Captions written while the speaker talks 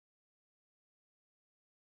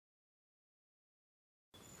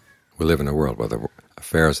We live in a world where the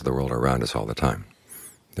affairs of the world are around us all the time.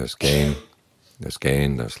 There's gain,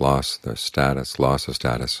 there's loss, there's status, loss of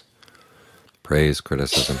status, praise,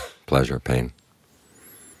 criticism, pleasure, pain.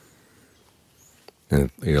 And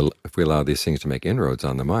if we allow these things to make inroads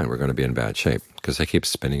on the mind, we're going to be in bad shape, because they keep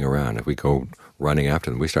spinning around. If we go running after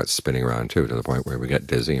them, we start spinning around too, to the point where we get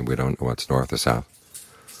dizzy and we don't know what's north or south,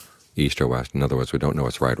 east or west. In other words, we don't know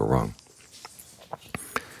what's right or wrong.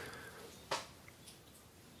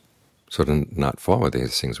 So to not fall with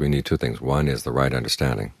these things, we need two things. One is the right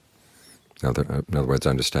understanding. In other words,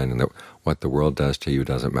 understanding that what the world does to you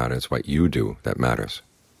doesn't matter. It's what you do that matters.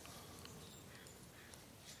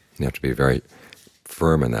 You have to be very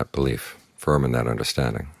firm in that belief, firm in that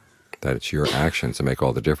understanding, that it's your actions that make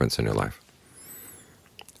all the difference in your life.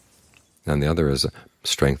 And the other is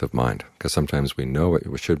strength of mind, because sometimes we know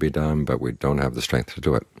what should be done, but we don't have the strength to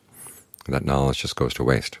do it. And that knowledge just goes to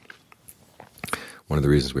waste. One of the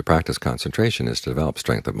reasons we practice concentration is to develop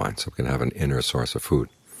strength of mind, so we can have an inner source of food.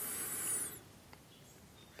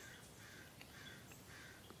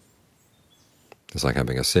 It's like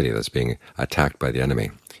having a city that's being attacked by the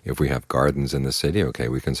enemy. If we have gardens in the city, okay,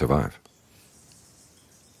 we can survive.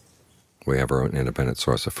 We have our own independent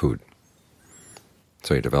source of food.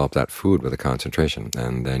 So you develop that food with a concentration,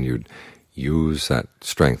 and then you use that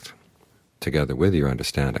strength together with your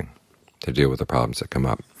understanding to deal with the problems that come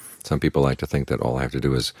up. Some people like to think that all I have to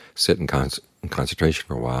do is sit in concentration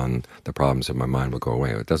for a while and the problems in my mind will go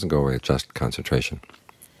away. It doesn't go away with just concentration.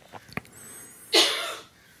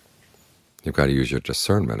 You've got to use your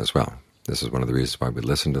discernment as well. This is one of the reasons why we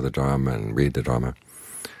listen to the Dhamma and read the Dhamma,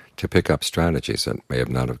 to pick up strategies that may have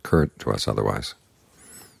not occurred to us otherwise.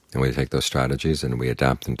 And we take those strategies and we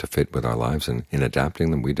adapt them to fit with our lives, and in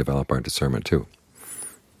adapting them we develop our discernment too.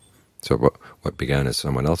 So what began as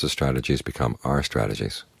someone else's strategies become our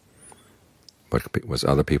strategies. What was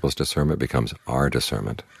other people's discernment becomes our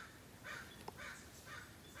discernment.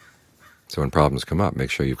 So when problems come up, make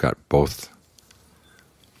sure you've got both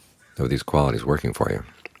of these qualities working for you,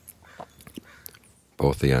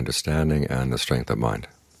 both the understanding and the strength of mind.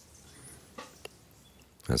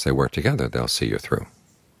 As they work together, they'll see you through.